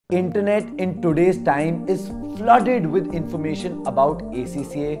Internet in today's time is flooded with information about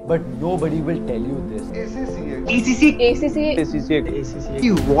ACCA, but nobody will tell you this. ACCA. ACCA.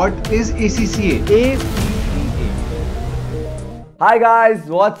 ACCA. What is ACCA? Hi guys,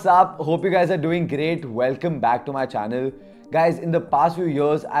 what's up? Hope you guys are doing great. Welcome back to my channel. Guys, in the past few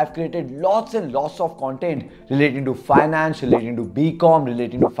years, I've created lots and lots of content relating to finance, relating to BCom,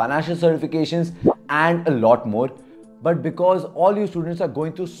 relating to financial certifications, and a lot more. But because all you students are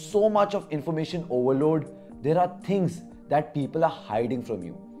going through so much of information overload, there are things that people are hiding from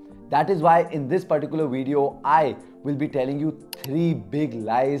you. That is why in this particular video, I will be telling you 3 big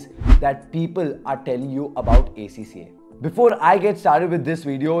lies that people are telling you about ACCA. Before I get started with this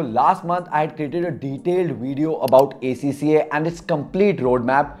video, last month I had created a detailed video about ACCA and its complete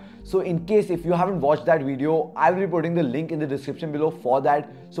roadmap. So in case if you haven't watched that video, I will be putting the link in the description below for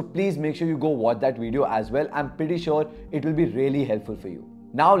that. So please make sure you go watch that video as well. I'm pretty sure it will be really helpful for you.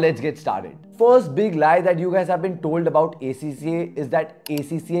 Now let's get started. First big lie that you guys have been told about ACCA is that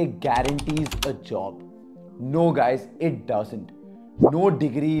ACCA guarantees a job. No guys, it doesn't. No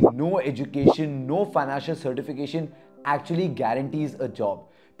degree, no education, no financial certification actually guarantees a job.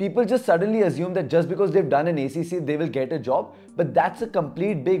 People just suddenly assume that just because they've done an ACCA, they will get a job. But that's a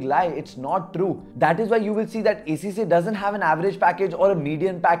complete big lie. It's not true. That is why you will see that ACCA doesn't have an average package or a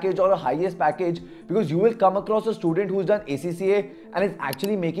median package or a highest package, because you will come across a student who's done ACCA and is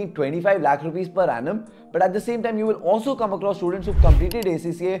actually making 25 lakh rupees per annum. But at the same time, you will also come across students who've completed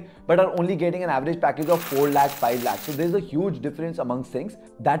ACCA but are only getting an average package of 4 lakhs, 5 lakhs. So there's a huge difference amongst things.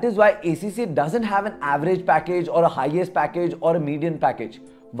 That is why ACCA doesn't have an average package or a highest package or a median package.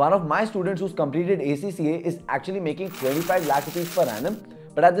 One of my students who's completed ACCA is actually making 25 lakh rupees per annum.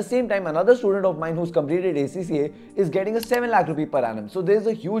 But at the same time, another student of mine who's completed ACCA is getting a 7 lakh rupee per annum. So there's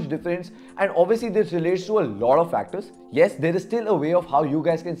a huge difference, and obviously this relates to a lot of factors. Yes, there is still a way of how you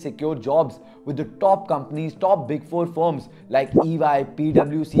guys can secure jobs with the top companies, top big 4 firms like EY,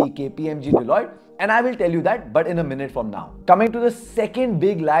 PwC, KPMG, Deloitte. And I will tell you that, but in a minute from now. Coming to the second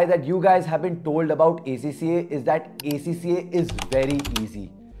big lie that you guys have been told about ACCA is that ACCA is very easy.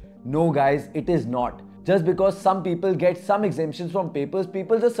 No guys, it is not. Just because some people get some exemptions from papers,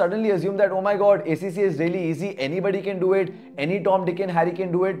 people just suddenly assume that, oh my god, ACCA is really easy, anybody can do it, any Tom, Dick and Harry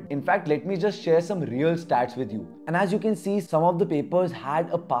can do it. In fact, let me just share some real stats with you. And as you can see, some of the papers had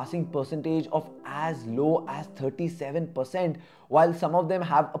a passing percentage of as low as 37%, while some of them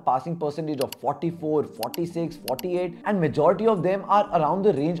have a passing percentage of 44, 46, 48, and majority of them are around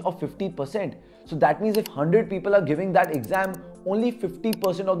the range of 50%. So that means if 100 people are giving that exam, only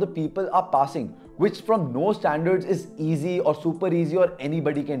 50% of the people are passing, which from no standards is easy or super easy or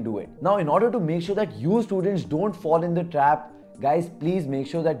anybody can do it. Now, in order to make sure that you students don't fall in the trap, guys, please make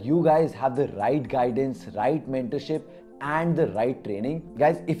sure that you guys have the right guidance, right mentorship, and the right training.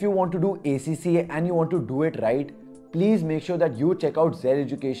 Guys, if you want to do ACCA and you want to do it right, please make sure that you check out Zell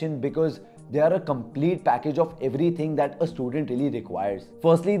Education, because they are a complete package of everything that a student really requires.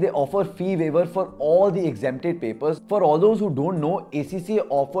 Firstly, they offer fee waiver for all the exempted papers. For all those who don't know, ACCA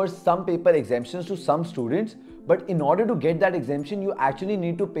offers some paper exemptions to some students, but in order to get that exemption, you actually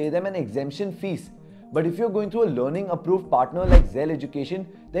need to pay them an exemption fees. But if you're going through a learning approved partner like Zell Education,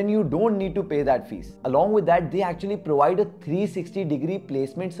 then you don't need to pay that fees. Along with that, they actually provide a 360-degree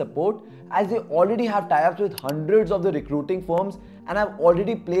placement support, as they already have tie-ups with hundreds of the recruiting firms and have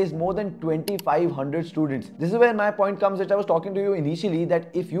already placed more than 2,500 students. This is where my point comes, which I was talking to you initially, that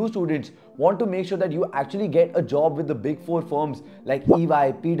if you students want to make sure that you actually get a job with the big 4 firms like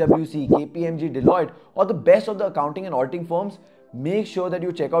EY, PwC, KPMG, Deloitte, or the best of the accounting and auditing firms, make sure that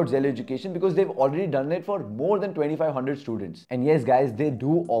you check out Zell Education, because they've already done it for more than 2,500 students. And yes guys, they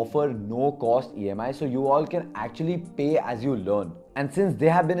do offer no cost EMI, so you all can actually pay as you learn. And since they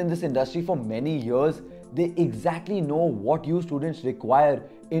have been in this industry for many years, they exactly know what you students require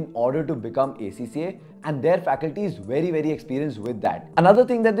in order to become ACCA, and their faculty is very experienced with that. Another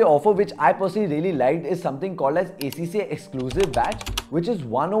thing that they offer, which I personally really liked, is something called as ACCA exclusive batch, which is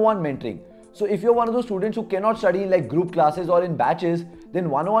 101 mentoring. So if you're one of those students who cannot study in like group classes or in batches, then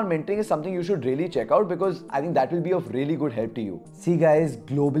 101 mentoring is something you should really check out, because I think that will be of really good help to you. See guys,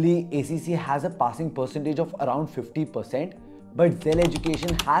 globally ACCA has a passing percentage of around 50%. But Zell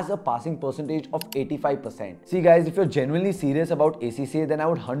Education has a passing percentage of 85%. See guys, if you're genuinely serious about ACCA, then I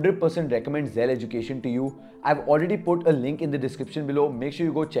would 100% recommend Zell Education to you. I've already put a link in the description below. Make sure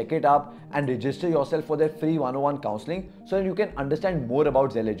you go check it up and register yourself for their free 101 counseling so that you can understand more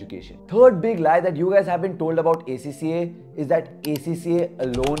about Zell Education. Third big lie that you guys have been told about ACCA is that ACCA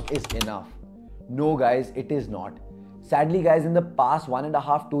alone is enough. No guys, it is not. Sadly guys, in the past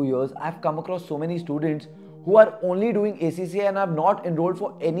 1.5 to 2 years, I've come across so many students who are only doing ACCA and have not enrolled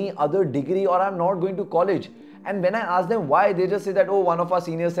for any other degree or are not going to college. And when I ask them why, they just say that, oh, one of our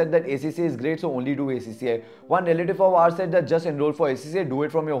seniors said that ACCA is great, so only do ACCA. One relative of ours said that just enroll for ACCA, do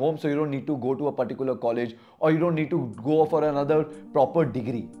it from your home, so you don't need to go to a particular college or you don't need to go for another proper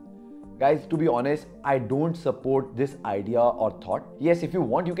degree. Guys, to be honest, I don't support this idea or thought. Yes, if you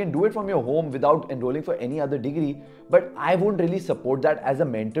want, you can do it from your home without enrolling for any other degree, but I won't really support that as a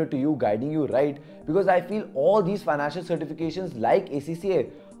mentor to you, guiding you right, because I feel all these financial certifications like ACCA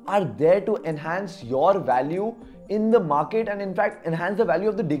are there to enhance your value in the market and in fact enhance the value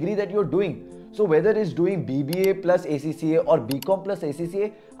of the degree that you're doing. So whether it's doing BBA plus ACCA or BCom plus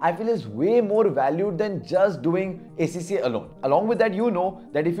ACCA, I feel is way more valued than just doing ACCA alone. Along with that, you know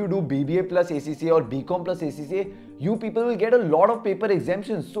that if you do BBA plus ACCA or BCom plus ACCA, you people will get a lot of paper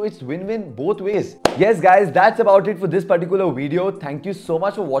exemptions. So it's win-win both ways. Yes guys, that's about it for this particular video. Thank you so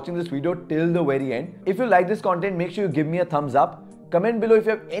much for watching this video till the very end. If you like this content, make sure you give me a thumbs up. Comment below if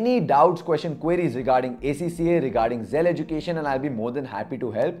you have any doubts, questions, queries regarding ACCA, regarding Zell Education, and I'll be more than happy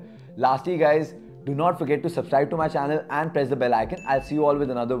to help. Lastly guys, do not forget to subscribe to my channel and press the bell icon. I'll see you all with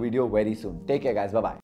another video very soon. Take care guys. Bye-bye.